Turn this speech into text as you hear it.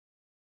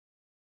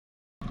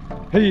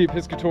Hey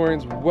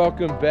Piscatorians,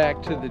 welcome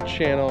back to the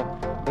channel.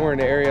 We're in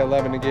Area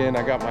 11 again.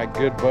 I got my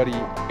good buddy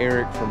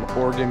Erik from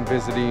Oregon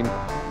visiting.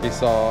 He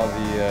saw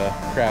the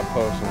crab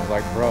post and was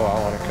like, bro, I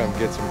want to come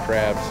get some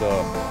crabs. So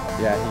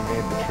yeah, he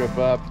made the trip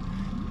up.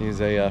 He's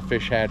a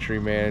fish hatchery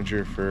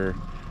manager for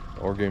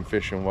Oregon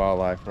Fish and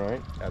Wildlife,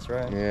 right? That's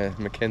right. Yeah,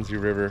 Mackenzie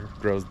River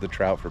grows the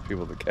trout for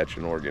people to catch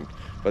in Oregon.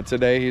 But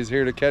today he's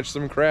here to catch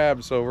some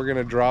crabs, so we're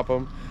gonna drop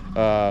them.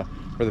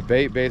 For the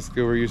bait,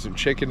 basically we're using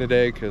chicken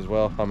today because,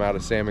 well, I'm out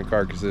of salmon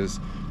carcasses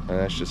and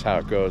that's just how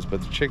it goes.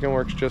 But the chicken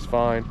works just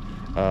fine.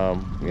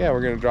 Yeah,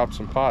 we're gonna drop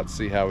some pots,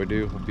 see how we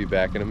do. We'll be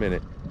back in a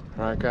minute.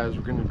 All right, guys,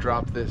 we're gonna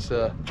drop this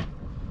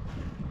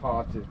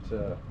pot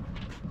at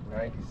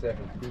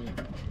 97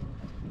 feet.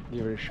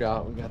 Give it a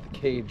shot. We got the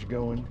cage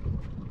going,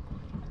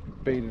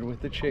 baited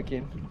with the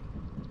chicken.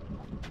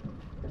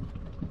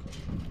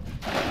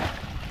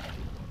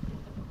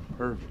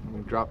 Perfect.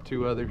 We dropped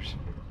two others.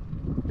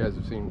 You guys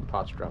have seen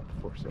pots drop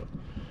before, so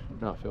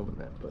not filming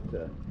that.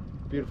 But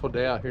beautiful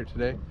day out here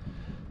today.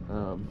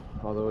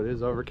 Although it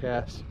is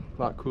overcast,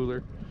 a lot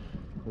cooler,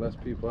 less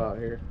people out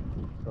here.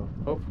 So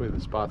hopefully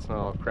the spot's not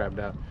all crabbed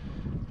out.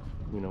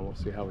 You know, we'll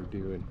see how we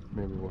do, and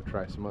maybe we'll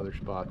try some other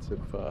spots if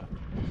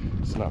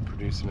it's not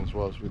producing as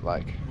well as we'd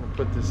like. I'm gonna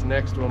put this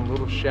next one a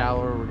little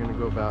shallower. We're gonna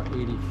go about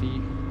 80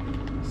 feet.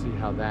 See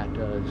how that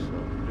does.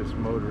 So just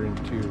motoring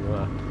to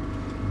the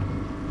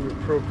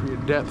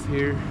appropriate depth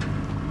here.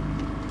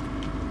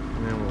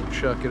 And then we'll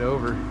chuck it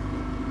over.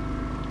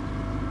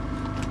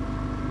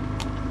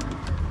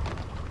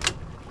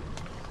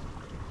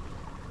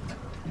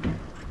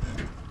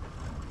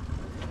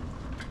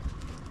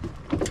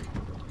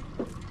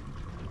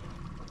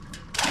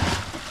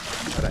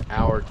 Got an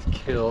hour to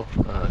kill,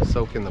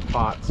 soak in the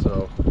pot.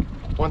 So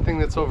one thing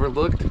that's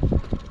overlooked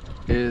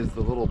is the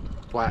little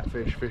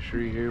flatfish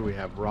fishery here. We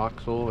have rock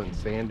sole and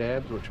sand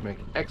dabs, which make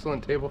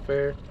excellent table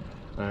fare.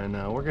 And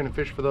we're gonna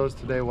fish for those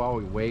today while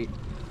we wait.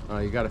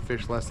 You got to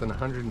fish less than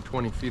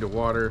 120 feet of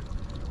water.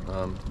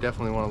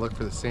 Definitely want to look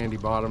for the sandy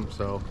bottom.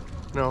 So,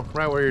 you know,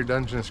 right where your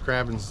Dungeness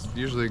crabbing is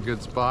usually a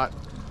good spot.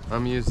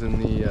 I'm using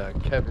the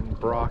Kevin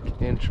Brock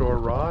inshore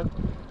rod,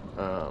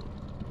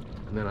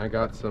 and then I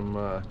got some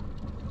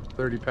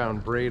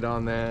 30-pound braid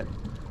on that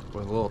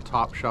with a little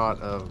top shot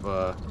of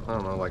I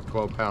don't know, like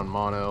 12-pound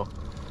mono.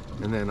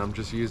 And then I'm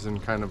just using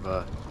kind of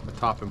a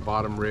top and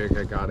bottom rig.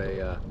 I got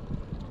a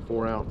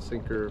 4-ounce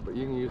sinker, but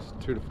you can use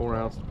 2 to 4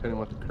 ounce depending on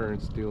what the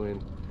current's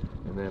doing.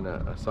 And then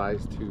a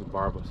size 2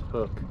 barbless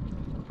hook.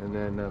 And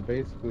then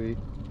basically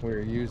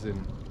we're using,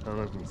 I don't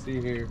know if you can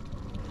see here,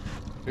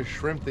 there's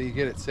shrimp that you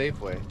get at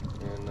Safeway,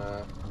 and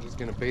I'm just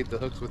gonna bait the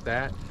hooks with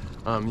that.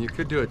 You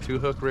could do a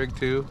 2-hook rig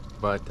too,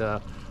 but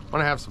want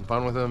to have some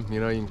fun with them. You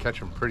know, you can catch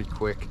them pretty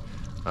quick.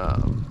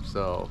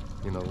 So,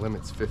 you know,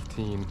 limits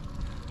 15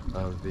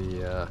 of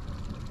the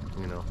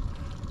you know,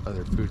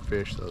 other food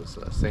fish, those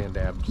sand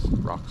dabs,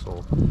 rock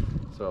sole.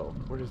 So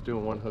we're just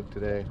doing 1 hook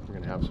today. We're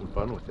gonna have some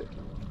fun with it.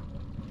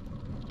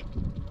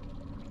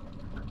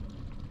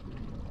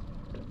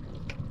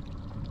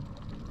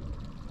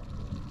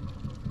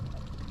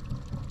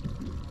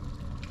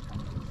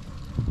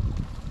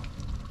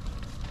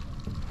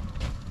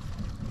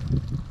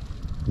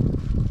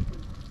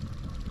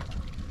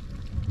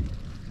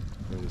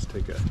 And just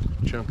take a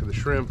chunk of the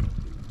shrimp,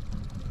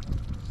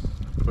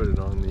 put it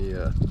on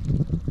the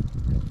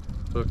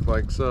hook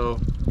like so.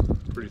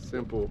 Pretty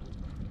simple.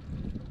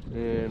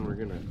 And we're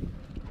gonna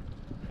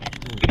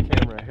move the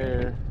camera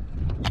here,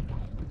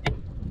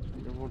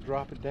 and we'll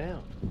drop it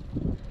down.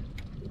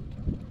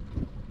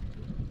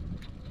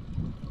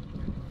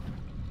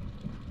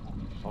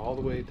 All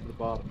the way to the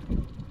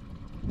bottom.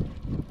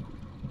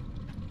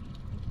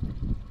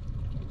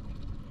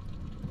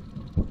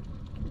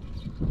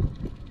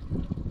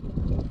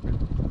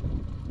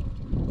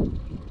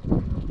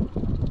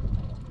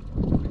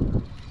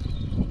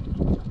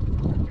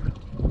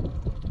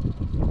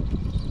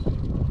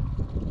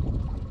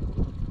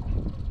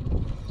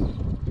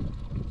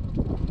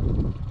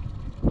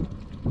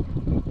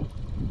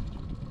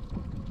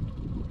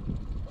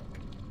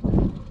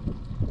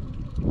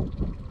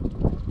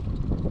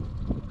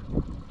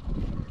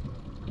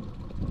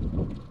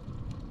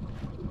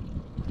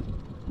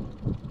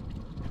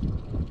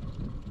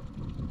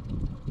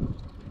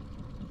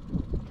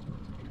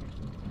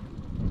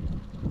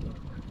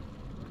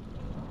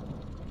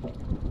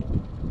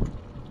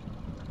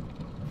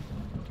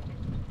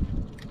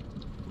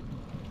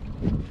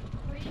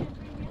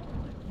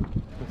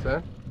 What's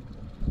that?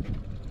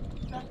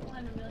 That's the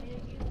one Amelia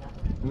used up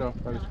there? No,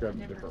 I just grabbed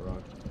a different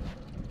rod.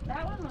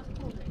 That one was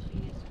cool that she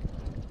used.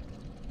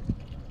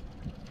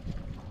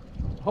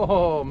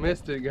 Oh,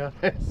 missed it,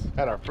 guys.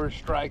 Had our first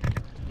strike,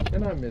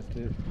 and I missed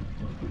it.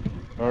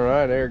 All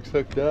right, Erik's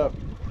hooked up.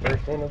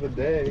 First one of the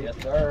day.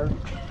 Yes, sir.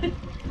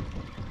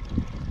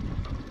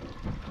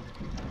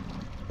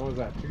 What was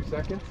that, 2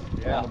 seconds?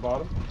 Yeah. On the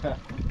bottom? Yeah.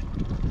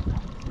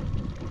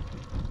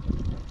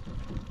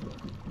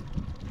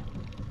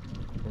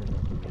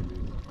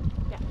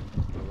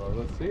 Well,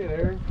 let's see it,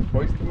 Erik.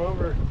 Hoist him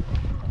over.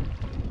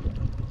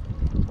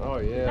 Oh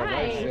yeah,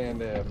 nice Nice. sand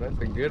dab. That's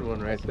a good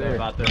one right They're there.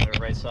 about the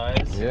right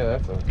size. Yeah,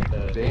 that's a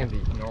The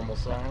dandy. normal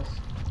size.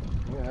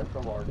 Yeah, that's a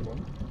large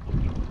one.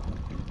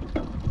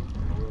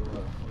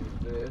 We'll use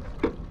this.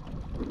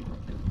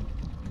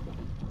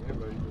 Yeah,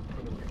 buddy, just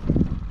put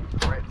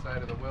them right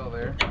side of the well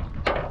there.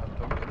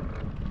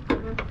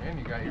 And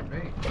you got your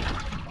bait.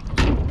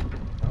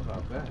 How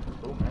about that?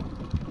 Cool, man.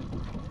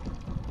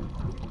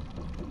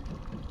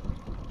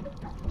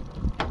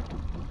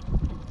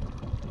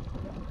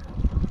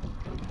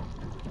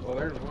 Well,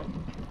 there's one.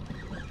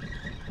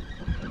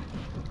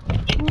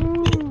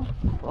 Woo!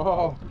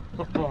 Oh,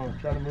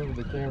 trying to move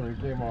the camera,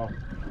 it came off.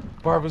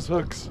 Barbara's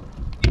hooks.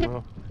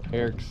 Well,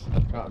 Eric's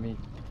got me.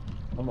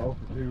 I'm 0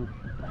 for 2.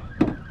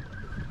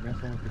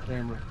 Messing with the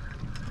camera.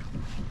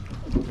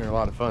 They're a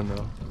lot of fun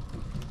though.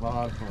 A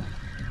lot of fun.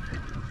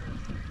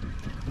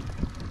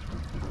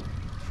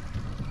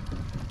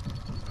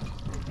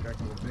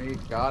 Checking the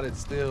bait. Got it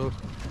still.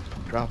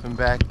 Dropping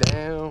back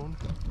down.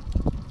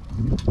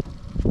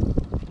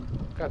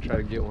 Gotta try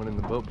to get one in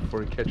the boat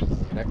before he catches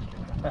the next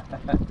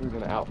one. He's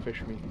gonna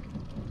outfish me.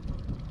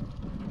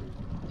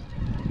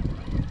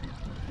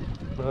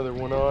 Another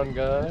one on,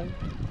 guys.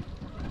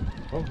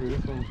 Hopefully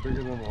this one's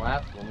bigger than the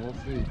last one. We'll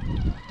see.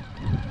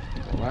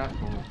 The last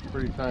one was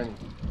pretty tiny.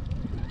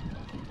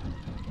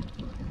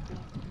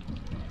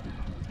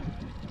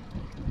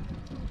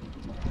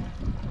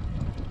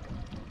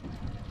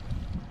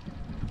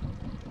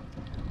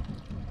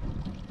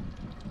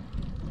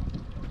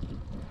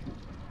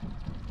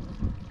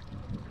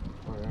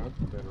 Oh yeah, that's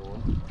a better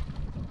one.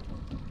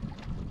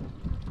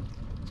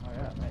 Oh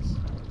yeah, nice.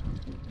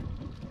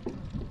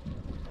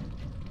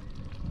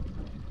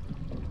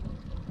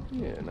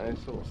 Yeah,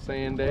 nice little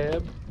sand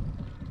dab.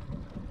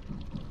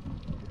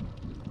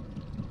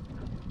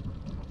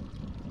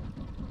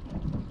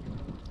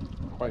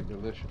 Quite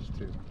delicious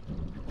too.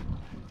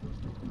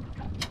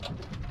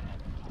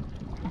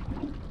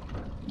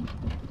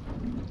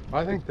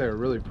 I think they're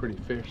really pretty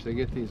fish. They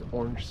get these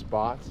orange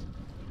spots.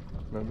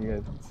 I don't know if you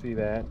guys can see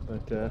that,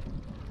 but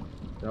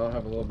they all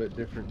have a little bit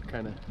different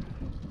kind of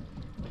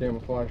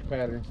camouflage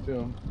patterns to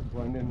them.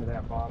 Blend into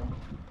that bottom.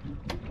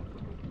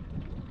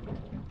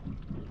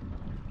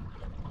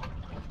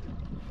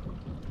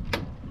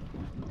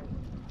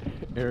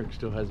 Erik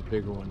still has a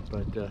bigger one,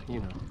 but you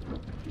know,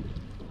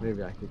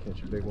 maybe I could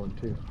catch a big one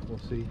too. We'll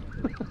see.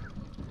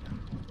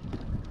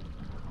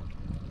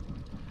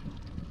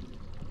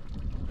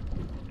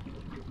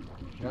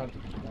 Got it.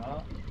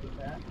 No,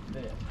 that's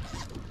it.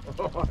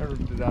 Oh, I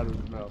ripped it out of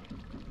his mouth.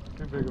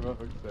 Too big of a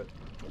hook set.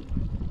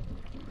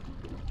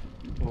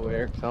 Oh,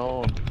 Eric's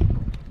on.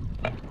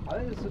 I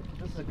think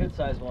this is a good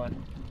size one.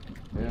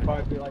 Yeah. It'll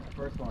probably be like the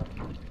first one.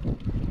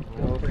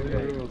 We'll see, Pretty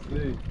big. we'll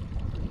see.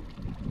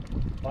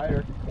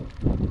 Fighter.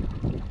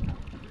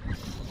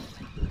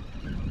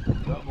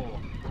 Double.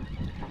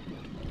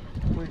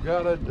 We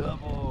got a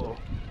double.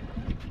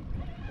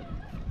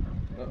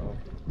 Uh-oh.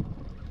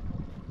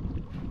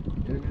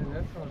 Yeah, man,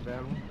 that's not a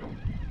bad one.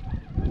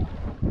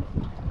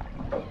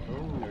 Oh,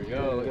 there we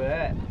go. Look at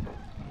that.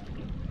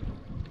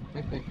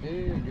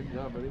 Hey, good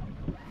job, buddy.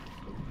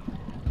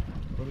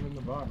 Put him in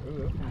the box. Ooh,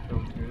 this one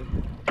feels good.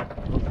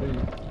 We'll see.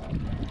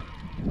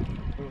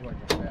 Feels like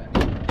a fat.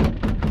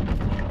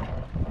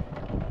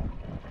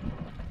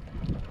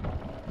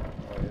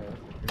 Oh yeah,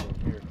 that's a good one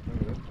here. Look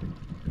at this.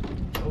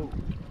 Oh.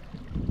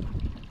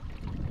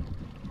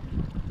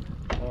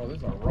 Oh, this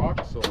is a rock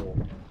sole.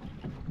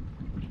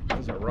 This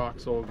is a rock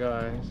sole,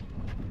 guys.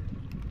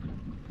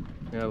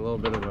 Got a little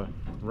bit of a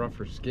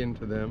rougher skin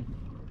to them.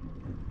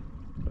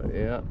 But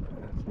yeah,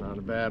 it's not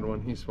a bad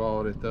one. He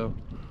swallowed it though.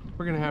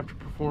 We're gonna have to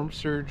perform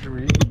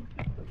surgery.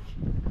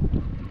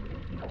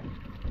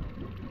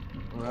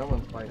 Well, that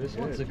one's fighting This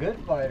good. one's a good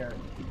fighter.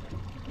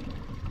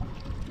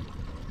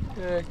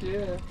 Heck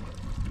yeah.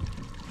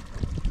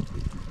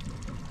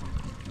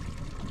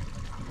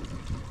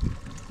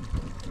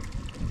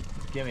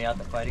 Get me out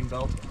the fighting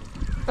belt.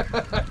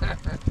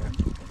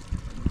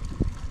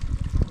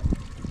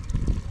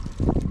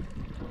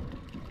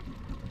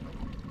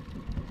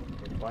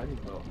 The fighting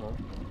belt, huh?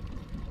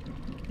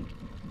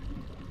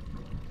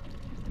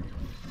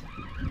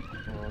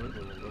 Oh, this is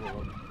a little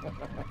one.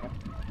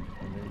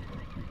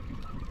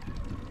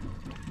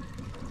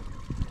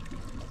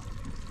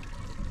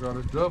 Got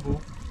a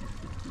double.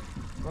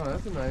 Oh,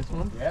 that's a nice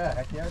one. Yeah,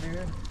 heck yeah, dude.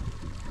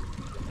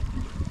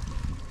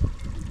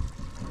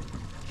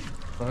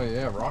 Oh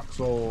yeah, rock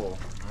sole.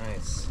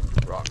 Nice.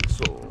 Rock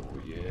sole,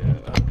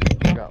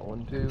 yeah. Got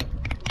one too.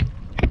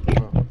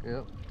 Oh,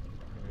 yep.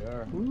 We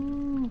are.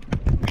 Woo.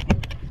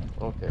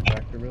 Okay,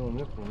 back to reeling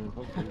this one.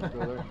 Hopefully it's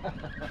still there.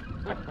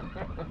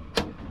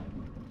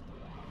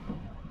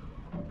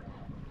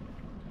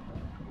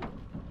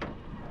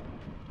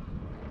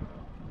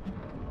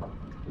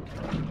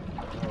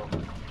 Oh,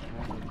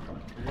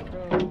 here it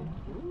comes.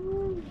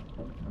 Woo.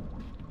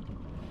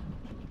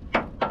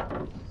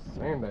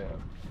 Sand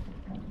dab.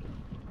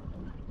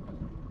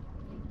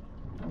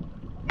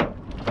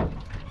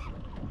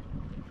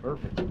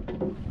 Perfect.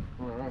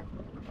 All right.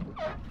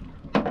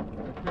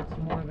 Let's get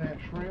some more of that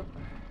shrimp.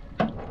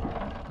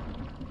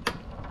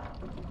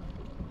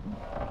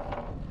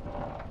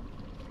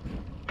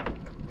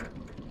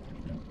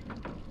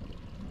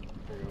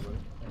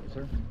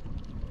 closer.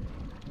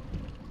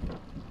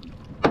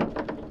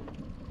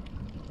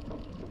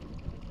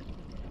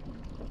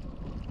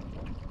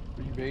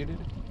 Rebaited?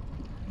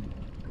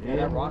 Yeah,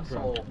 that no rock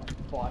trouble. sole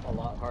fought a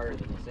lot harder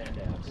than the sand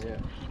dabs. Yeah.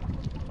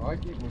 I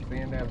like eating the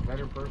sand dabs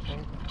better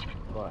personally,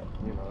 but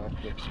you know,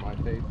 that's just my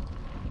taste.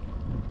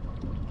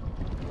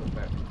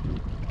 Okay.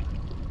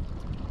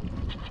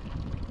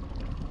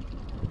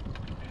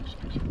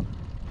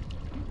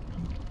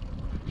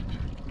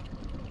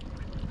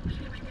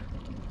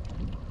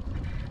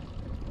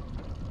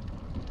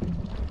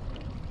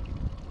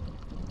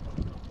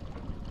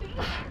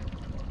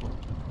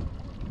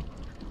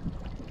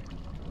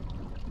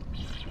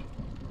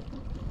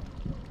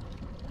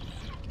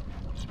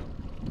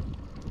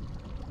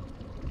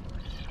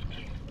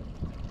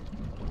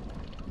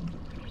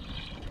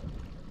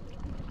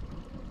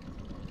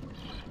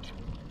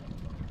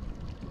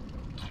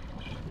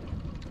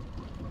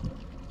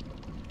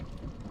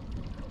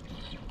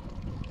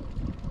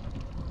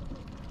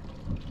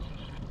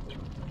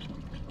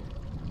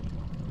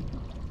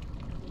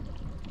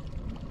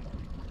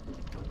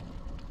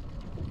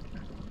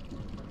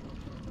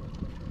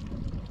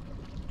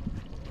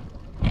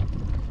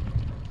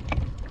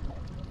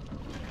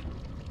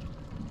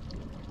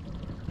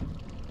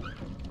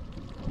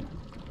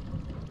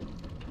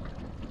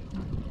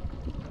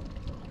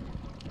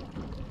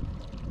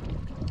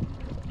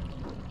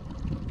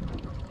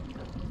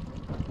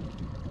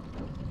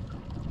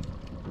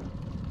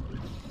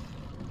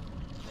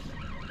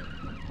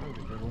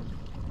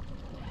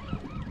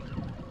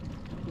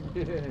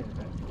 Yeah.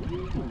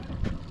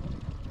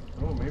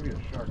 Oh, maybe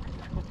a shark.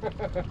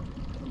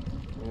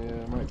 Yeah,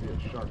 it might be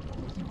a shark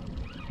on this one.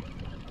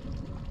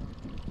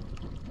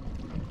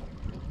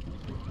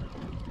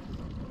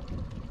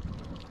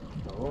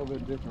 A little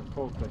bit different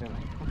poke to him.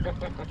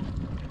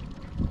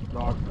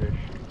 Dogfish,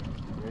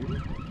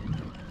 maybe?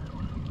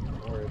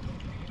 Or it's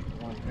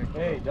one heck of a-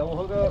 Hey,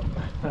 double hook up.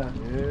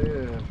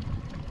 Yeah.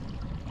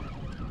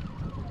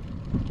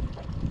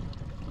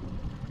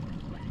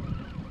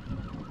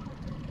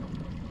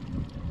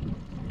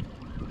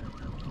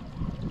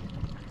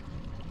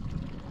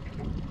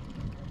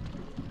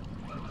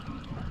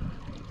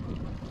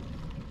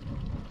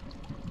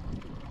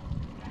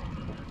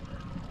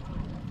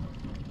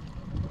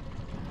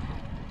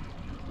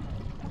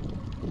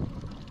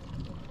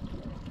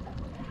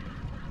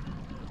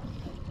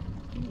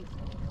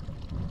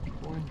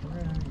 One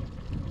drag.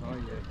 Oh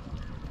yeah.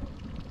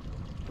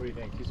 What do you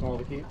think? Too small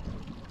to keep?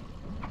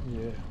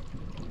 Yeah.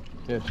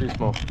 Yeah, too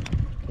small.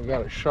 We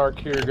got a shark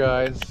here,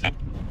 guys.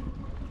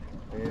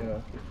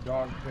 Yeah,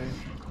 dogfish.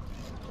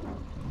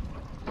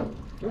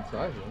 Good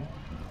size one.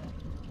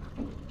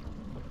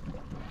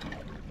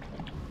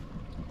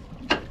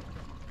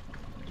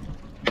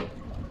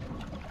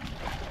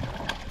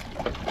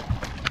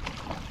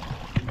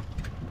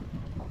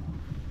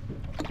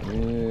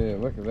 Yeah,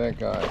 look at that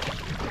guy.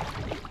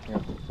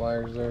 Got the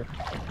pliers there.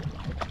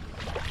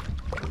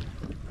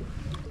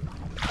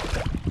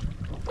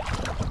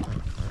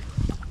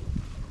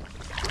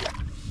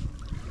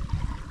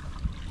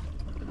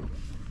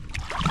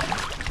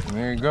 And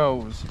there he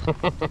goes.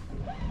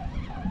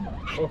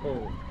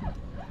 Oh.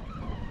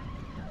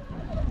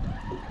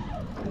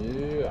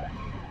 Yeah.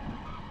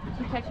 Did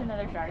you catch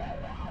another shark?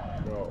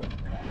 Bro.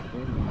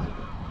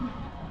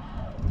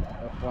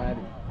 A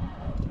flatty.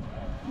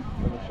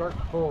 But the sharks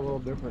pull a little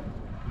different.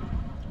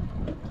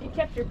 You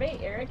kept your bait,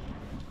 Eric.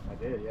 I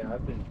did, yeah.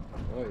 I've been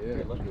Oh yeah.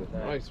 pretty lucky with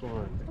that. Nice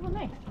one. Oh,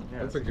 nice. Yeah,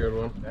 That's a good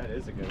one. That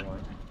is a good one.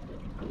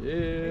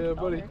 Yeah,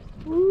 buddy. colors.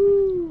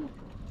 Woo!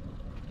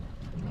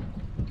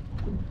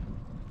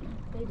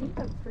 They do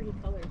have pretty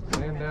colors.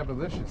 Sand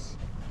Dabalicious.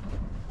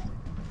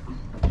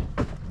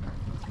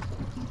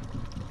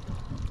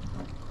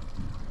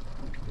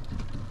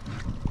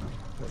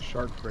 That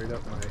shark's right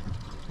up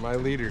my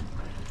leader.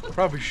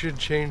 Probably should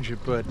change it,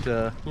 but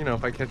you know,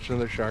 if I catch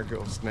another shark,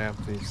 it'll snap.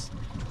 These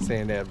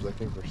sand dabs, I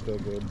think, are still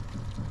good.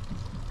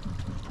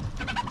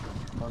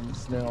 On the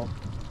Snell.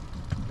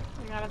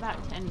 We got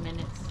about 10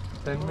 minutes.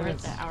 10 We're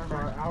minutes at the hour for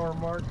our mark. hour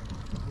mark.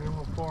 Then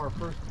we'll pull our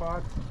first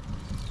spots.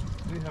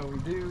 See how we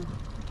do.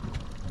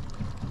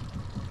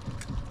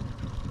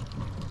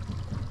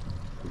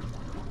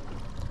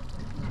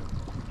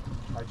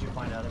 How'd you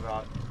find out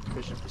about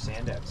fishing for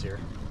sand dabs here?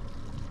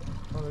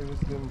 Well, they're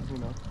just in, you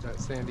know, that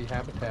sandy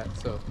habitat,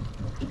 so.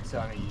 So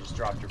I mean, you just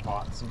dropped your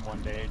pots and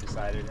one day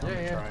decided I'm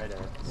gonna try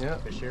to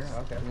fish here.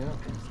 Okay.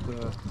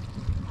 Yeah, just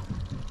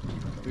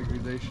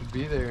figured they should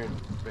be there,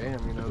 and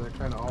bam, you know, they're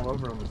kind of all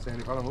over on the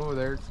sandy bottom. Oh,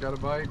 there, it's got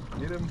a bite.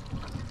 Get him.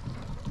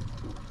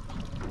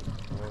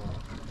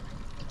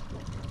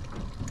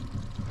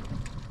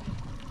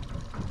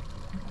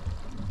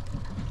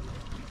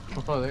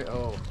 Oh, they,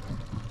 oh.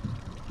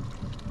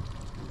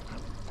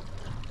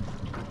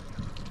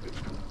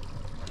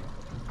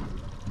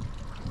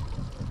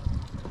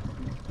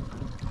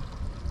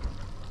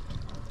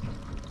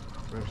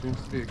 There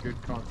seems to be a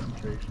good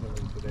concentration of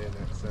them today in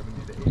that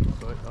 70 to 80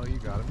 foot. Oh, you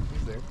got him.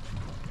 He's there.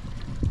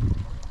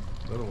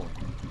 Little one.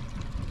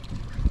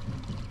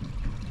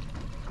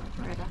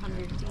 We're at 100 I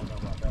don't feet. know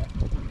about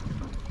that.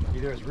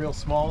 Either it's real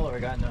small or I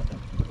got nothing.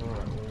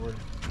 Alright, well we're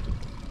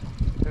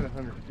at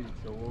 100 feet,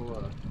 so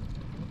we'll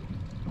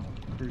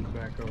cruise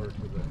back over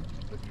to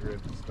the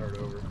drift and start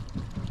over.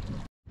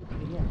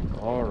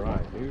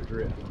 Alright, new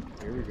drift.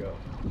 Here we go.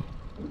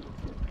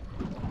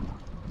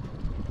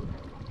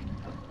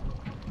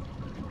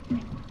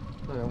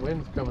 The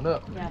wind's coming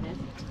up. Yeah, it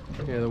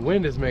is. Yeah, the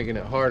wind is making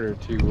it harder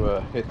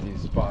to hit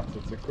these spots.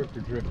 It's a quicker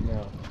drift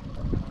now.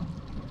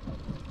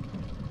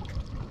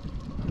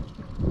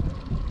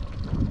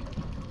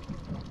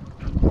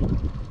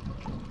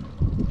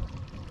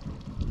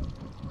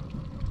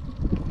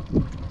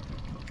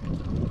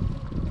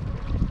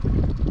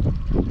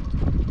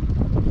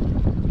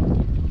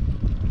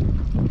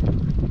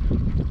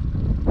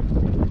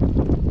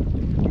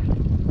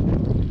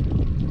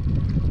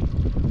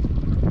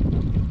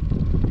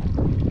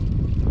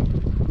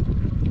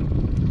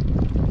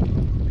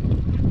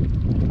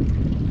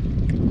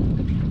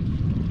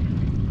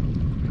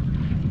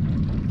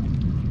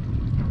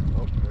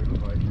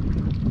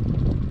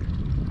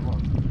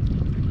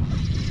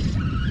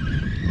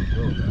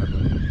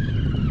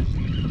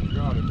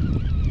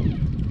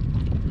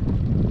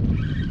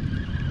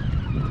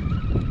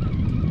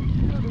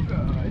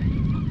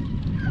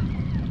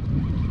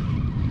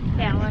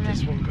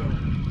 This one go.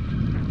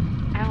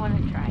 I want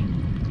to try.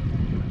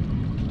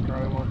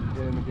 Charlie wants to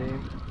get in the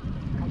game.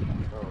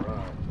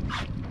 Alright.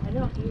 I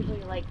don't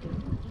usually like to.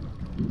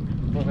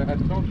 Well, I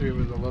told you it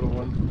was a little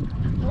one.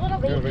 A little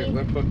baby. Wait,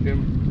 lip hooked him.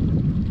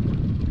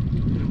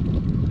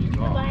 He's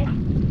off. Bye.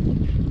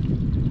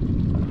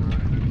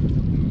 Alright,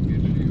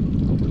 get you.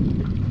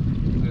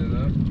 Set it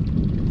up.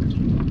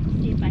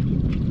 See if I can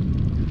do it.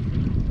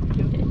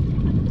 See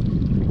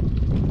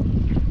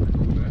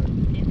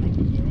if I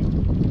can do it.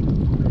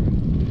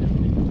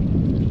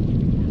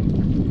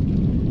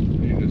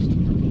 You just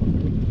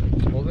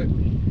hold it,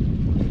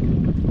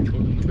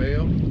 open the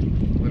bail,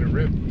 let it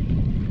rip.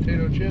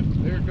 Potato chips,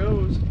 there it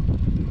goes.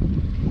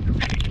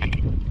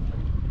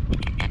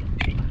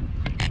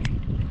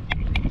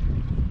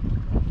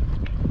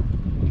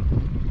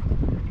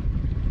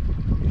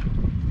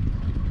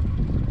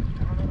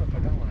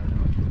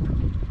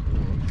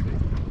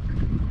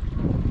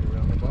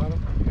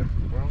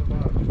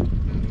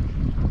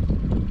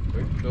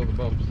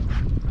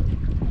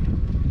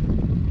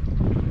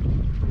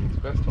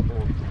 Best to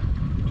hold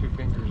 2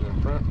 fingers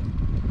in front,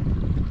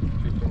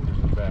 2 fingers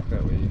in back.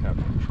 That way you have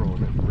control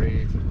and it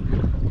raise and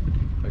reel.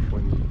 Like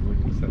when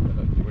you set that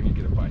up, when you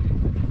get a bite.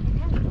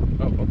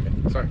 Oh, okay.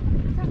 Sorry.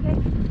 It's okay.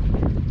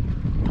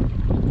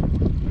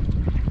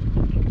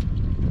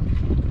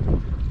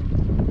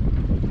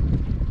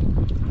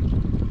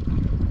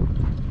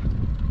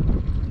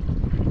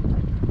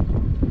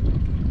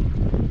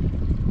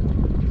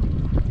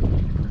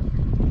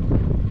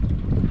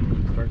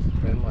 Starts to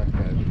bend like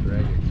that, you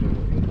drag it. So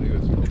what we'll do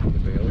is open the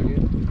bail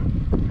again,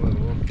 let a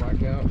little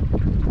slack out.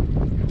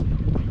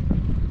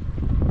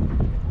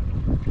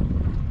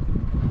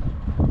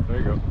 There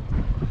you go.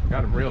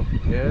 Got him reeled.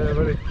 Yeah,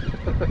 buddy.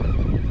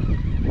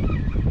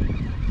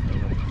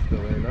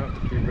 Still ain't up.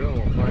 Keep reeling,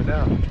 we'll find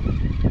out.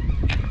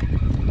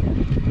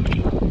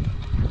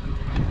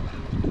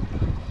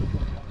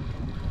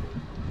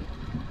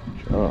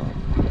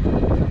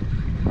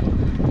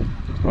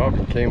 Oh,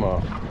 it came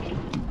off.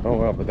 Oh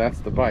well, but that's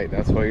the bite.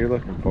 That's what you're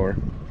looking for.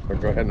 So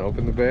go ahead and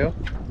open the bail.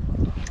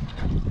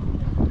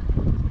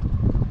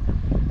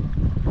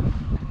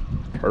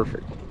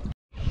 Perfect.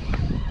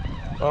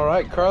 All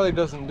right, Carly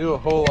doesn't do a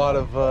whole lot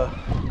of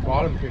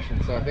bottom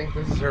fishing, so I think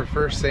this is her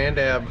first sand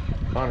dab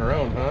on her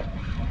own, huh?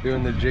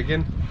 Doing the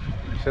jigging.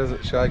 She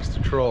likes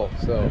to troll,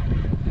 so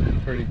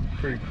pretty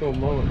cool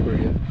moment for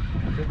you.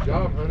 Good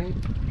job, honey.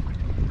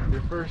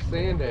 Your first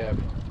sand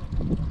dab.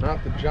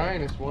 Not the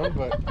giantest one,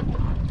 but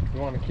you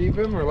want to keep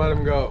him or let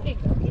him go? Here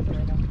you go. Keep it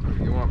right on.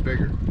 You want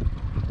bigger.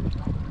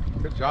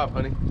 Good job,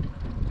 honey.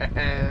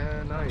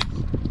 Nice.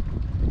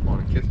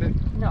 Want to kiss it?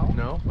 No.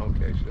 No?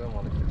 Okay, she doesn't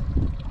want to kiss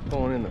it.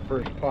 Pulling in the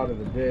first pot of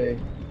the day.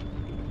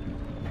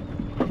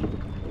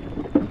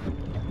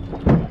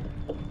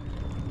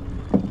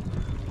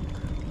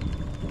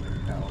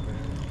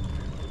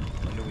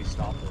 When do we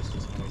stop this?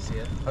 Just when we see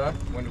it? Huh?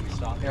 When do we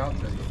stop? Yeah, I'll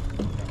tell you.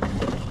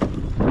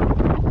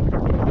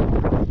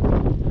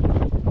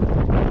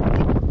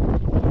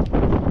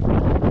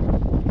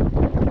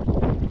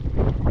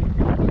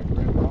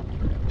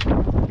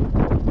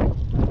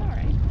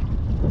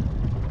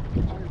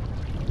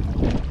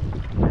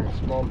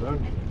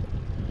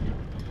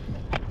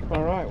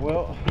 Alright,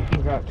 well, we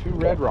got 2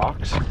 red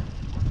rocks.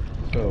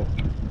 So,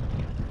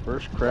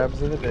 first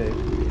crabs of the day.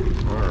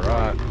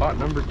 Alright, pot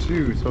number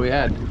 2. So we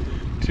had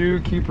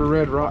 2 keeper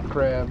red rock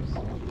crabs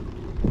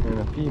and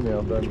a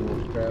female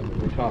Douglas crab that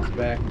we tossed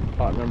back.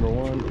 Pot number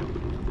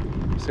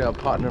 1. See how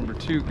pot number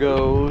 2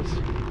 goes.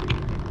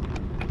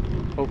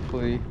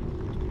 Hopefully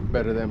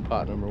better than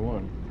pot number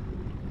 1.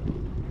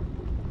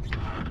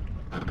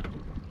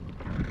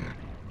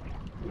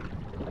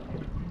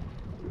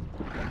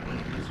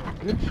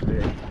 Good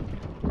fish.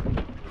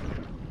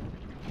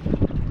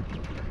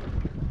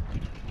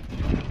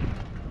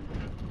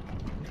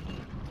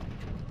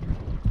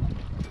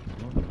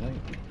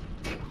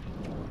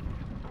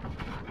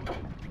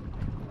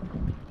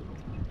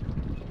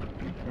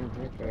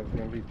 guy's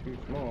gonna be too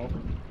small.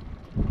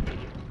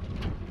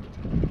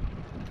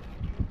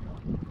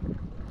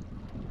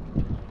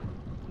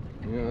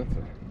 Yeah, that's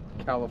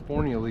a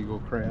California legal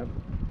crab.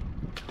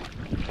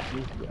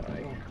 This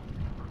guy,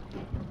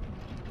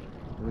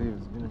 I believe,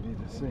 is gonna be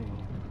the same.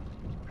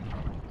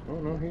 Oh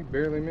no, he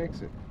barely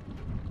makes it.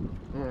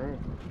 Alright.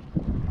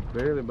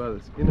 Barely by the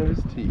skin of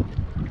his teeth.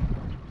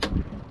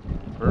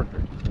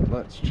 Perfect.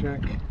 Let's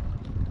check.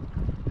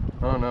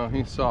 Oh no,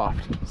 he's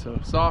soft. So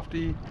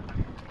softy,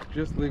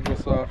 just legal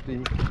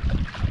softy.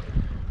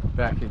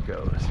 Back it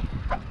goes.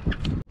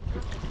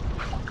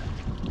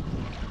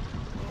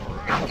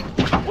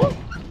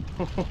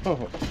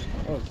 Oh,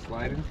 that was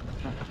sliding.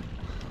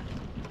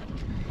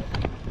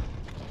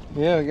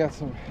 Yeah, we got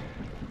some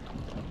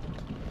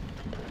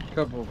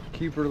couple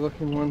keeper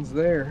looking ones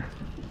there.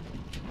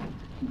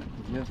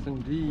 Yes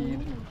indeed.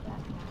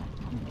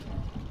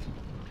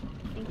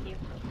 Thank you.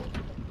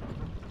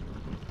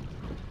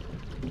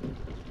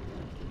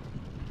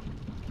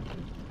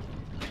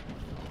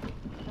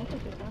 That's a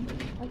good one.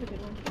 That's a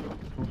good one.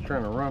 He's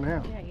trying to run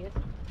out. Yeah, he is.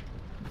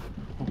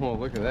 Oh,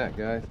 look at that,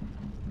 guys.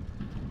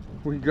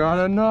 We got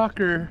a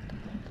knocker.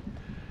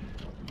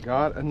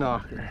 Got a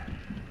knocker.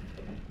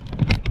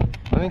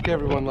 I think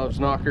everyone loves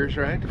knockers,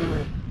 right?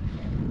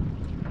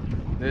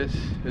 This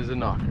is a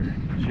knocker.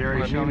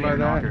 Jerry, show me your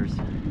knockers.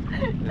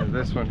 Yeah,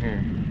 this one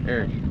here.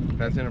 Eric,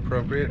 that's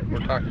inappropriate. We're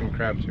talking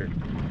crabs here.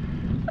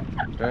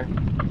 Okay?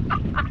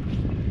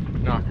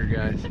 Knocker,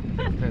 guys.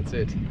 That's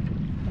it.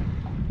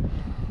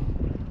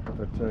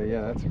 But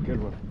yeah, that's a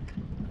good one.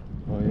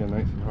 Oh yeah,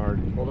 nice and hard.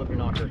 Hold up your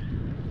knocker.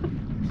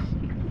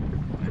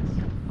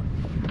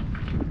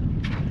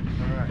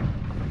 Alright.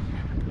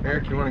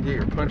 Eric, you want to get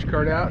your punch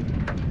card out?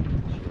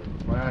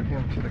 We'll add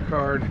him to the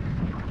card.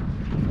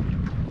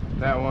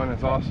 That one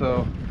is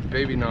also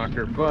baby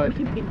knocker, but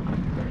he's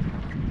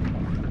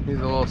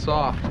a little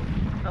soft.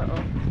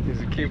 Uh-oh. He's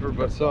a keeper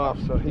but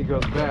soft, so he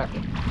goes back.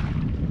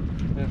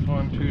 This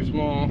one too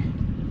small.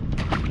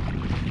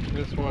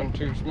 This one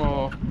too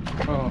small.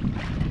 Oh,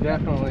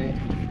 definitely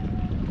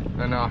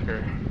a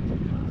knocker.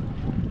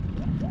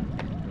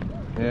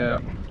 Yeah.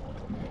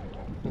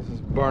 This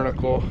is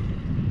Barnacle.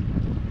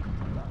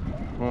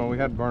 Well, we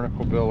had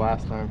Barnacle Bill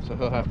last time, so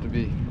he'll have to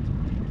be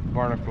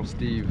Barnacle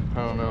Steve.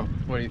 I don't know.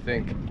 What do you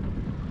think?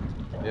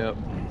 Yep.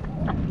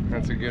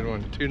 That's a good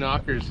one. 2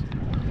 knockers.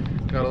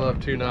 Gotta love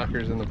 2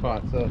 knockers in the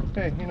pot. So,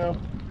 hey, you know,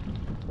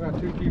 we got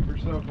 2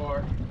 keepers so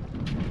far.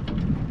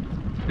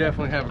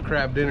 Definitely have a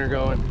crab dinner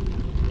going.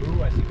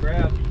 Ooh, I see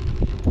crab.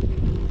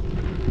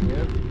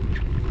 Yep.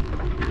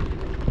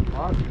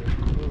 Positive.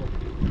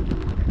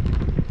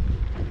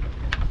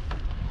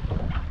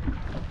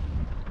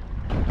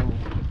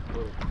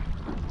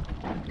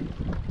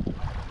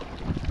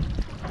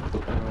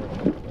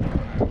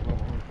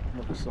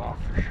 Looks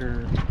soft for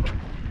sure.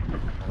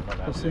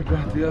 We'll see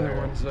about the other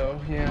ones though,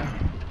 yeah.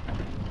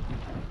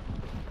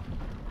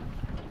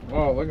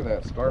 Oh, look at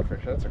that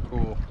starfish. That's a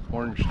cool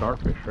orange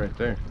starfish right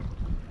there.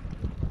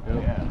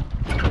 Yep. Yeah.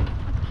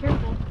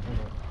 Careful.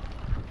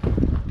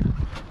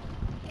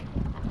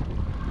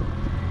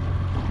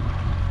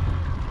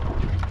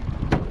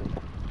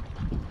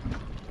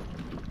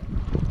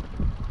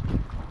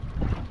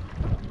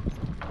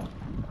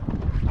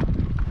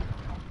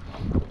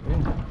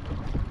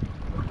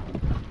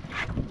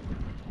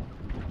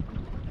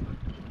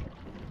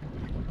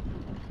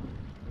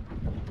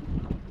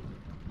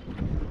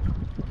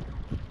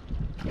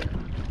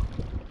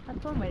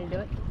 That's one way to do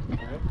it.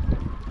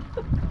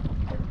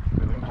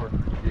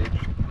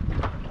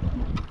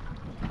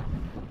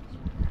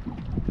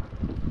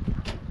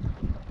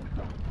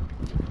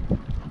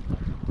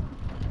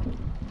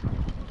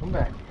 Come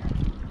back.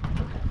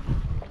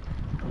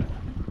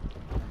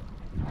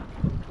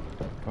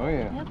 Oh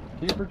yeah. Yep.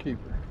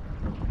 Keeper.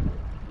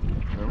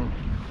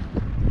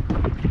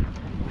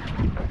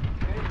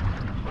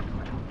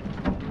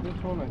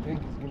 This one I think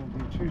is going to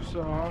be too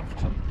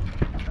soft.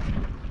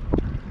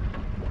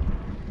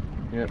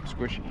 Yep,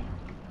 squishy.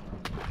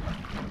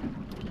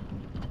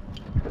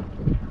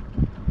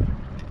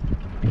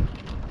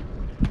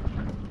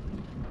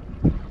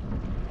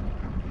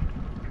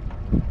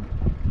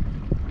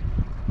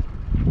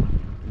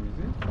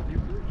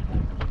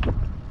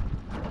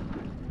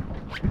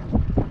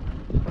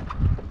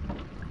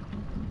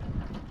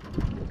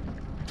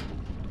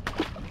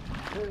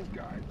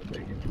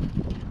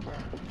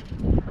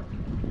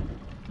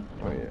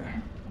 Oh yeah,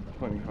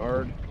 plenty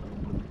hard.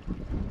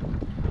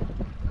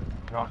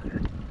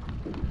 Knocker.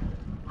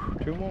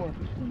 2 more.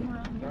 2 more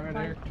on your Alright,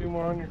 card. Eric, 2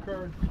 more on your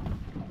card.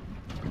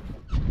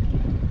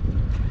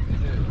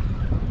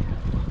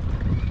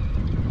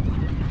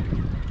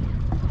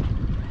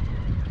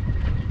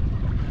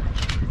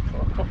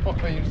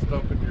 Oh, you just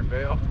opened your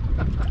bail.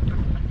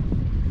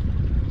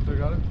 Still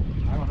got it?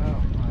 I don't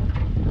know.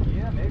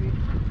 Yeah, maybe.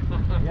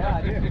 Yeah,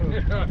 I do.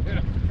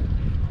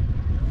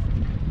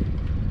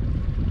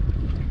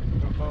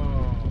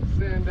 Oh,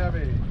 Sand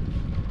Debbie.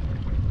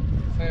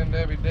 Sand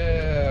Debbie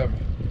Deb.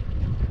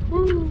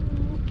 Woo!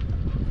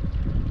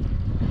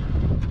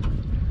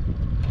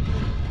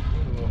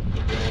 Good little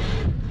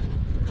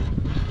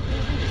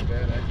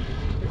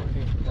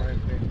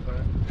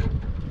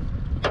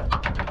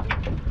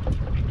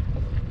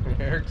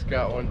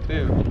got one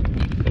too.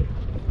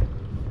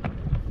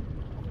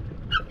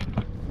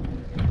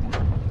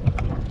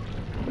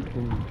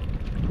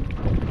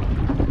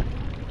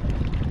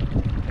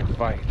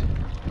 Fight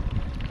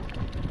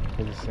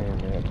with a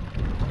sand net.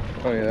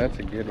 Oh yeah, that's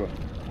a good one.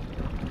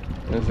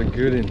 That's a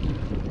good one.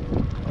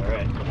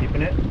 Alright,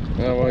 keeping it?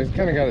 Oh, well, he's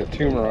kind of got a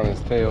tumor on his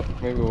tail.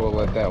 Maybe we'll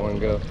let that one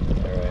go.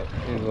 Alright.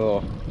 He's a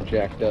little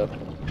jacked up.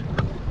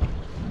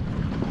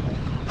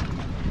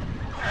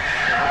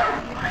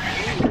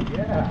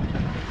 Yeah.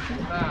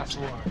 Nice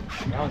one.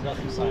 That one's got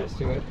some size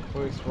to it.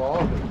 We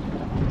swallowed it.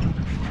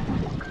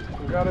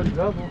 We got a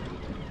double.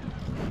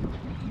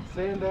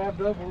 Sand dab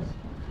doubles.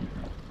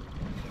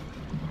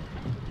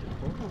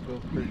 That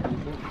feels pretty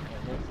decent.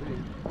 Let's see.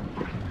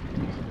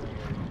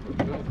 It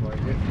feels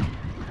like it.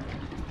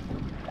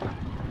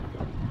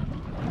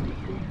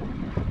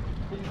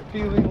 He's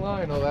peeling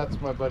line. Oh, that's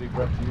my buddy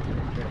Brett.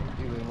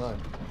 Peeling line.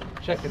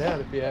 Check it out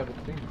if you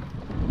haven't seen it.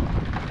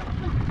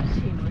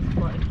 She was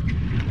funny.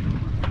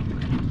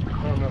 I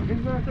don't know.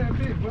 He's not that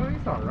big. Well,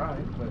 he's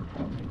alright, but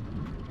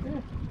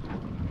yeah.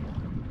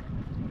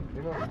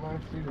 You know, it's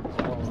nice to see him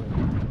swallow it.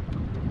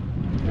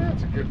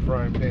 That's a good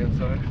frying pan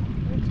size.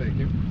 I'll take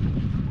him.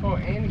 Oh,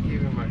 and he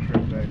gave him my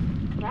shrimp bag.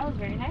 That was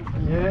very nice.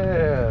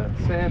 Yeah,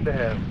 sand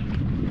dab,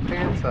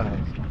 pan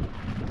size.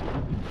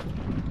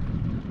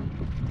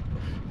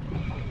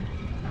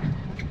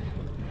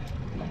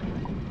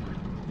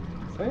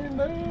 Sand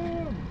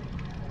dab.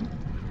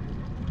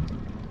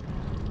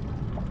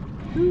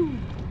 Whew.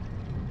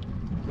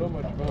 So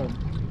much fun.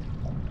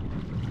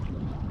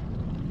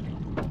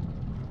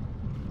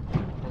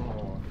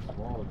 Oh, I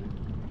swallowed it.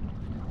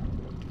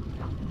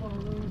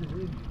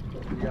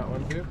 You got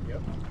one too?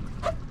 Yep.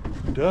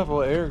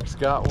 Double. Eric's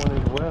got one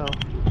as well.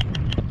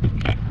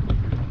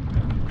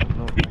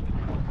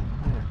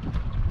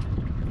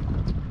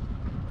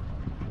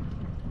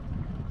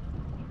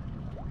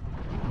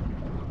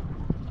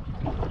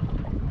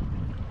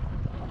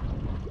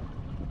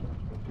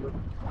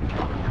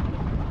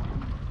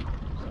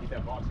 Just keep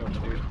that box open,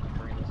 dude.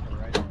 Bring this one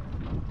right.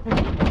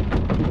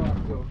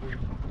 Look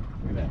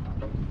Look at that.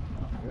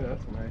 Yeah,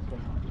 that's a nice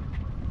one.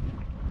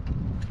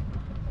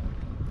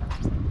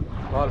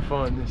 A lot of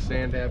fun, this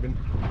sand dabbing.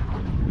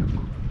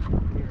 We're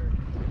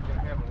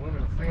gonna have a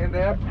limit of sand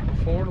dab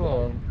before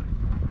long.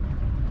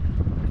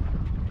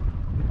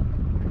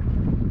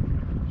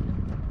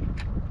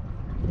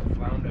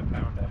 Flounder.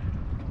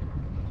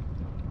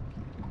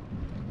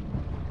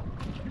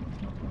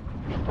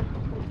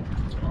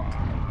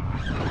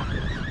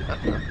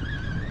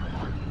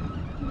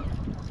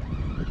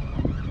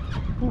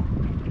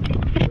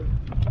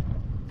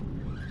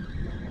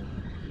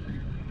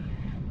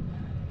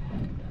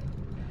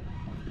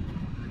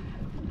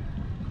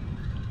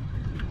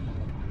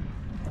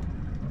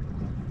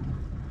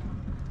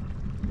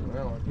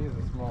 Well, if he's a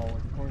small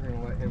one, we're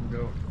gonna let him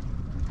go.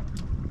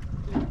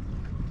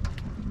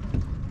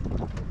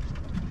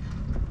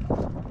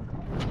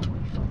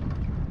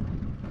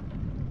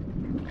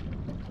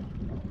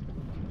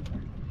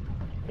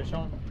 Fish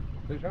on.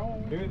 Fish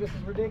on. Dude, this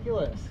is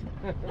ridiculous.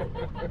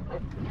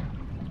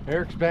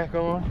 Eric's back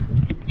on.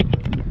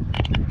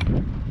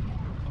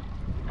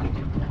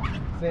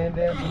 Sand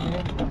dabbing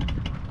in.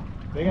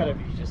 They gotta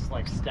be just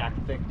like stacked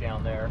thick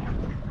down there.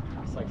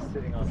 It's like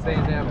sitting on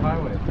Sand dab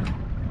highway.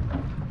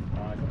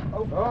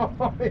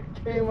 Oh, it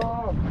came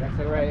off. that's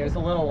alright. It was a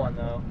little one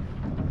though.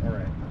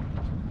 Alright.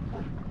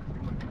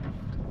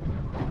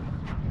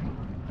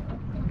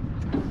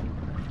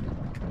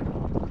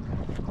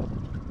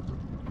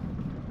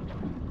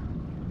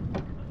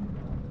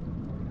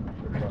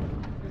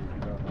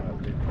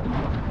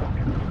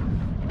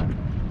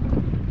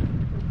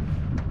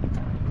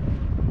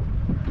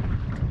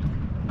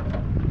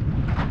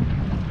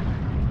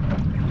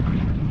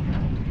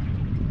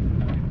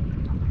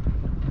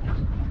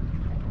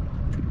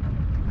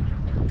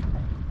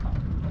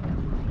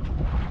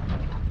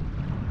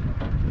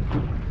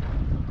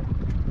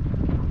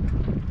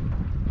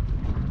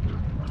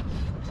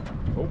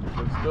 Oh,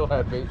 we still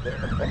had bait there.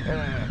 Come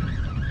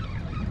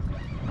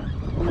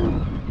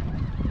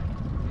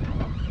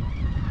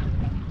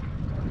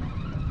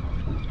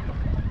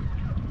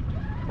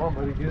on,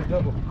 buddy, get a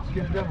double. Let's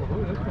get a double.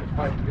 Ooh, this one's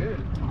fighting good.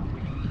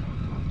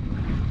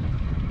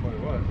 Wait,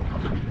 what?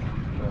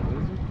 Did I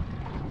lose him?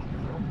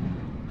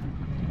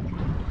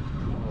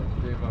 Oh,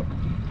 gave up.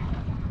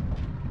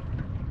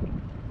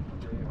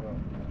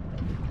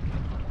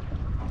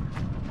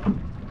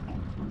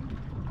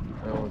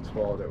 That one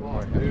swallowed it with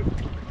my dude.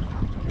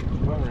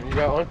 You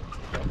got one?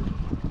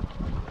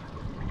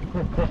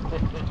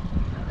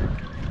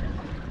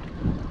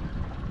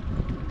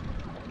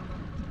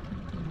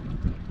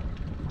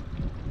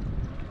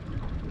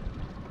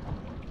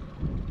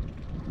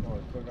 Oh, I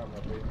still got my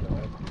bait for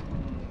that.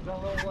 Is that a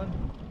little one?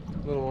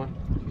 Little one.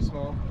 Too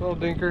small? Little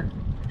dinker.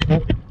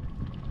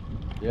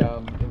 Yeah,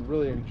 I'm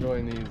really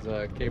enjoying these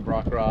Cape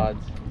Rock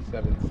rods.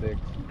 7.6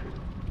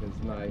 is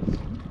nice.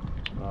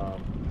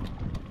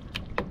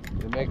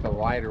 They make a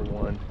lighter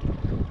one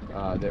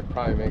that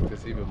probably make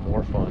this even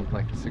more fun,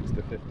 like a 6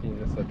 to 15.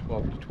 This is a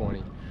 12 to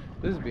 20.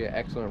 This would be an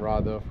excellent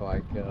rod though for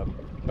like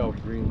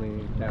kelp,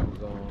 greenling,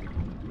 Amazon,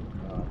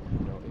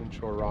 you know,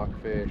 inshore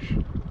rockfish,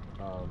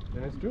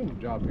 and it's doing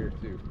the job here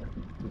too.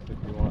 Just if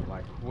you want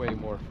like way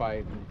more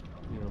fight and,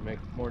 you know, make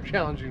it more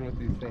challenging with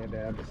these sand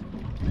dabs.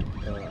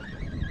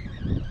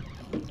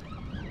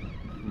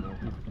 You know,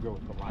 you could go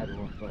with the lighter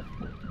ones, but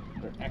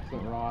they're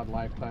excellent rod,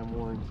 lifetime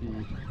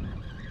warranty.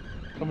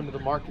 Coming to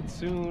the market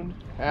soon.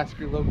 Ask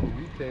your local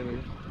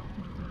retailers.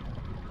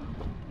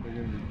 They're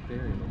going to be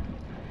carrying them.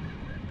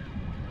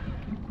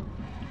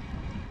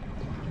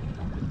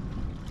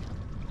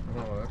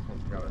 Oh, that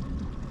one's got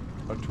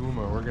a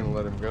tuma. We're going to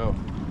let him go.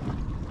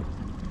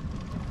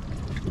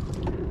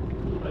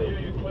 I hear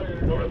you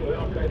clear north of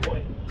Alki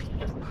Point.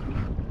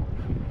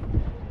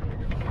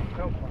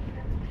 Nope.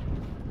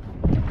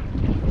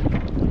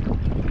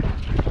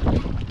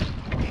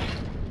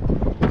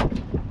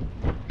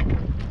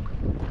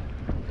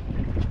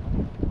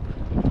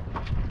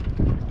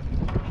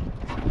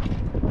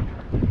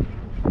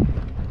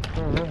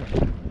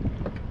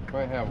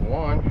 Might have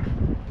one,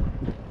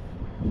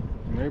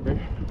 maybe.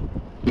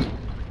 Maybe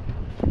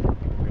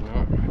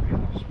not. Might be a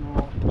little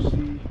small. We'll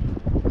see.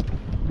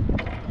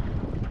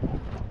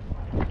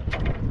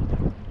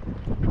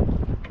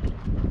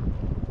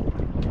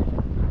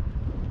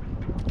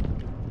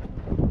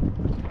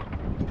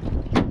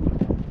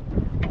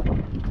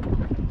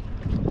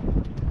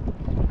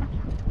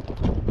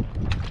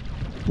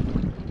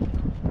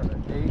 Got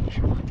an H.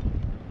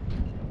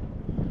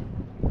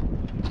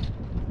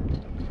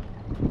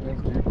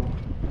 That's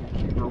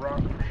deeper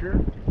rock for sure.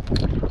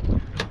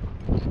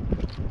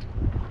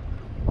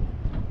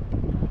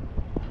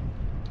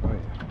 Oh yeah.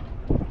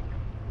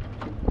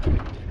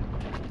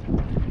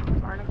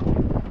 Barnacle.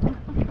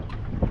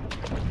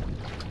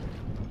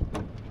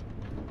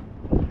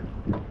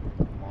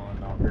 Come on,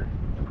 knocker.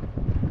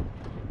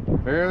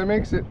 Barely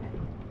makes it.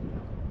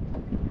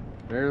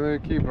 Barely a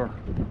keeper.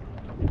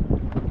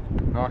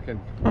 Knocking.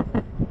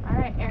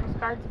 Alright, Eric's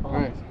card's full.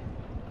 Nice.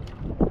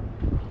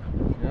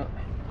 Yeah.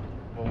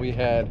 Well, we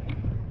had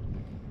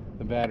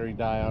the battery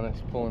die on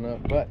us pulling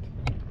up, but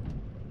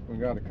we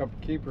got a couple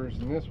keepers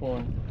in this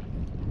one.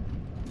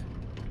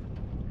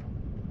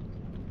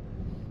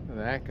 Look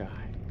at that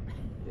guy.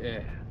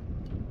 Yeah.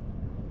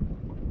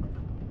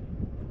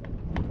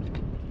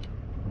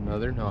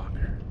 Another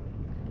knocker.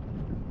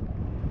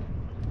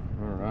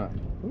 All right.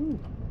 Ooh.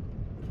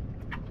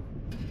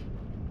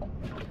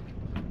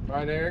 All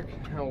right, Eric.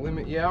 I'll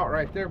limit you out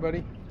right there,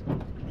 buddy. All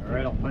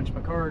right, I'll punch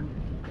my card.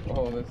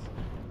 Oh, this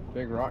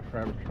big rock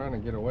crab is trying to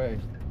get away.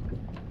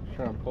 He's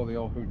trying to pull the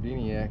old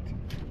Houdini act.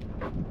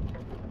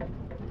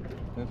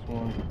 This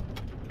one.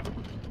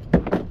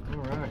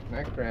 Alright,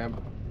 that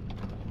crab.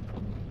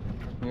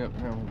 Yep,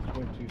 that one's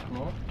way too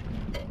small.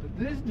 But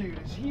this dude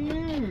is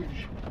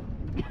huge!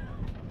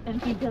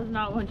 And he does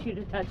not want you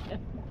to touch him.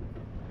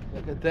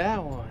 Look at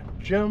that one.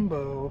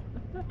 Jumbo.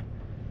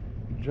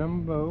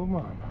 Jumbo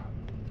mama.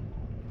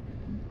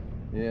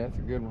 Yeah, that's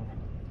a good one.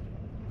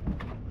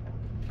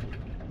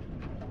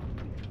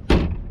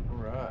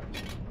 Alright.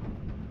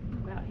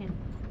 About him.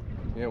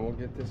 Yeah, we'll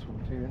get this one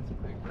too. That's a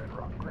big red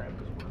rock crab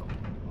as well.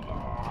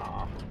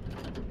 Ah.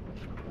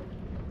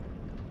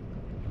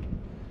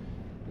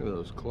 Look at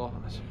those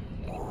claws.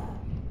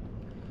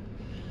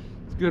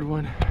 It's a good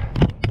one.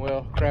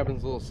 Well,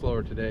 crabbing's a little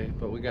slower today,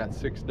 but we got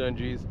 6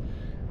 dungees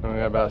and we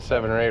got about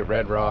 7 or 8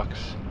 red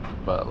rocks,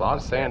 but a lot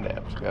of sand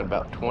dabs. We got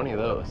about 20 of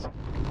those.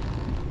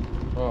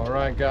 All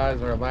right,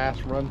 guys, our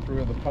last run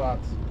through of the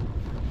pots.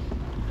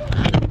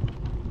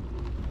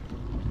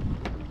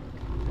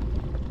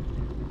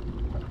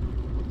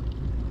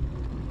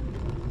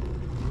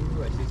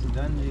 Ooh, I see some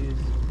dungeons.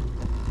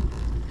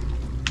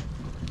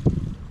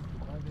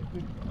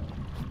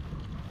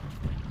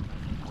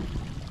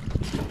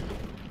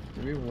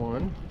 Maybe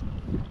one.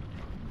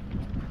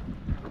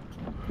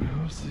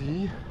 We'll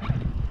see.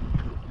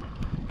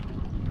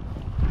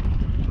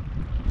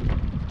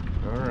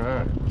 All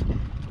right.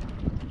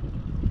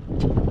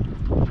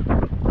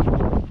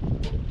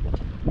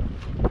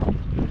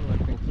 I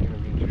think it's gonna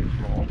be too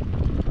small.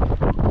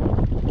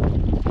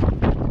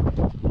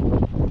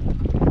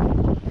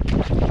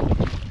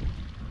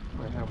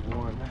 I have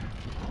one.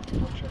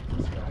 I'll check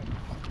this guy.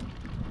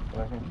 But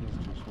I think he's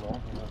too small.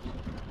 That's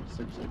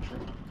 6-incher.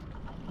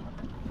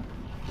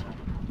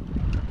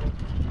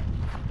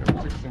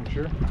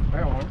 6-incher.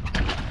 That one.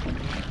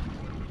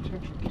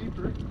 Potential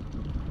keeper.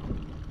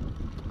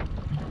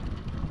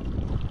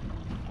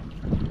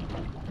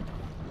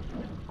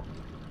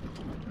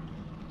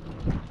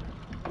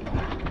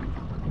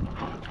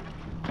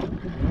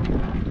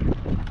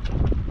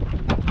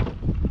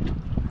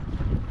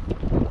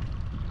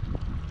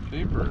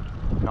 Keeper.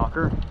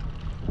 Knocker.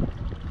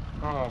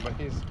 Oh, but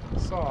he's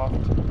soft.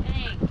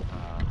 Dang.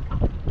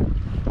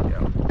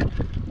 Yeah.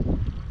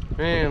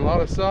 Man, a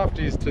lot of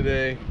softies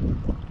today.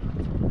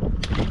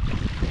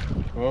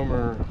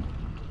 Bummer.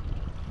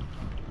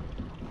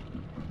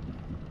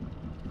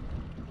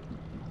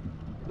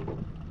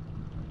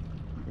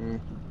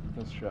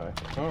 That's shy.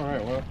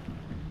 Alright, well,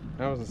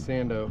 that was a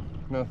sando.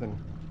 Nothing.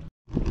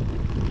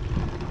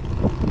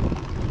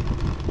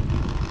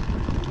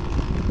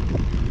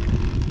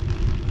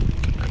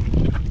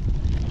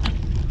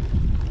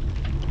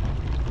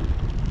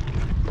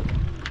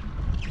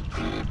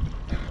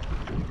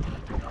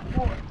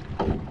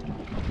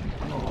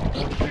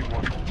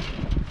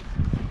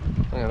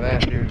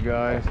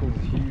 guys. He's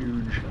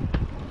huge.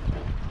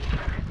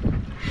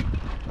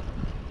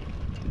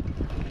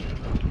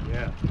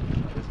 Yeah.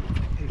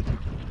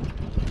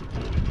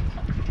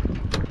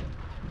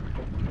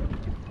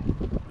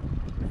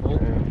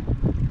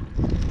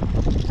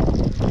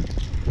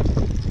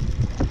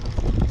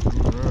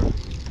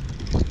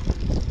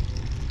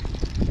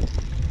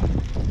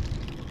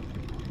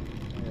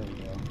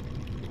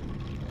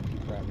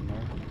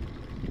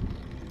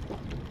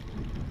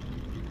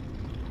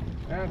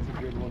 That's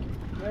a good one.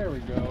 There we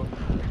go.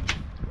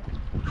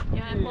 You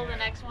want to pull the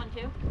next one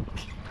too?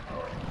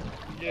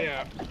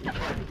 Yeah. Oh,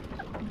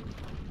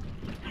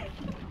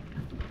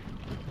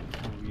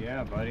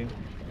 yeah, buddy.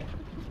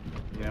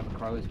 Yeah,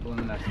 Carly's pulling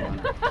the next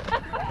one.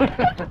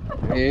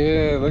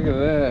 Yeah, look at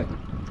that.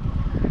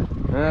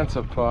 That's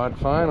a pod,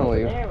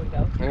 finally. There we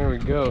go. There we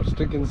go.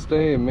 Stick and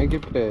stay and make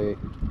it pay.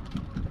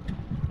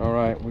 All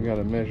right, we got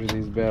to measure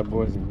these bad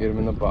boys and get them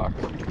in the box.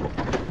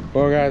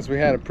 Well, guys, we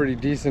had a pretty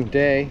decent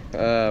day.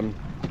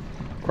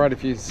 Quite a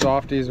few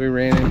softies we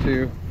ran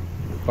into,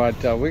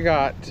 but we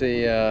got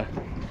a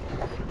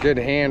good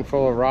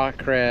handful of rock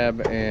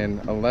crab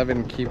and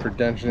 11 keeper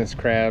Dungeness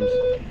crabs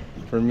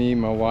for me,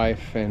 my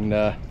wife, and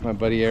my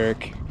buddy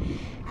Eric.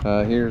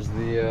 Here's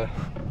the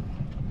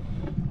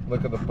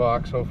look at the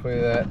box.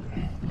 Hopefully that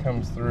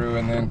comes through,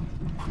 and then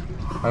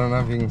I don't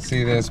know if you can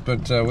see this,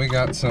 but we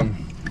got some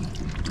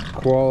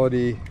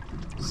quality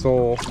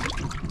sole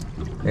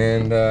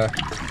and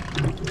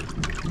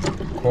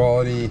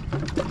quality,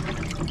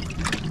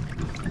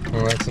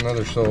 well, that's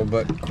another sole,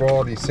 but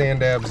quality sand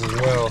dabs as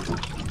well.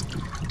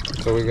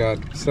 So we got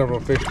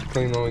several fish to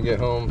clean when we get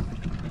home.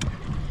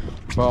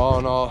 But all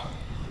in all,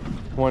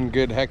 one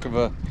good heck of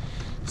a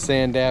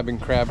sand dab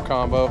and crab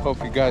combo.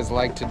 Hope you guys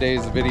liked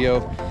today's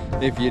video.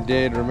 If you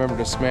did, remember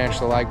to smash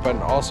the like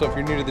button. Also, if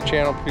you're new to the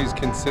channel, please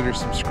consider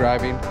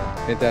subscribing.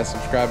 Hit that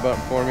subscribe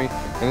button for me.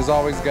 And as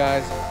always,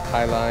 guys,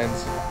 high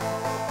lines.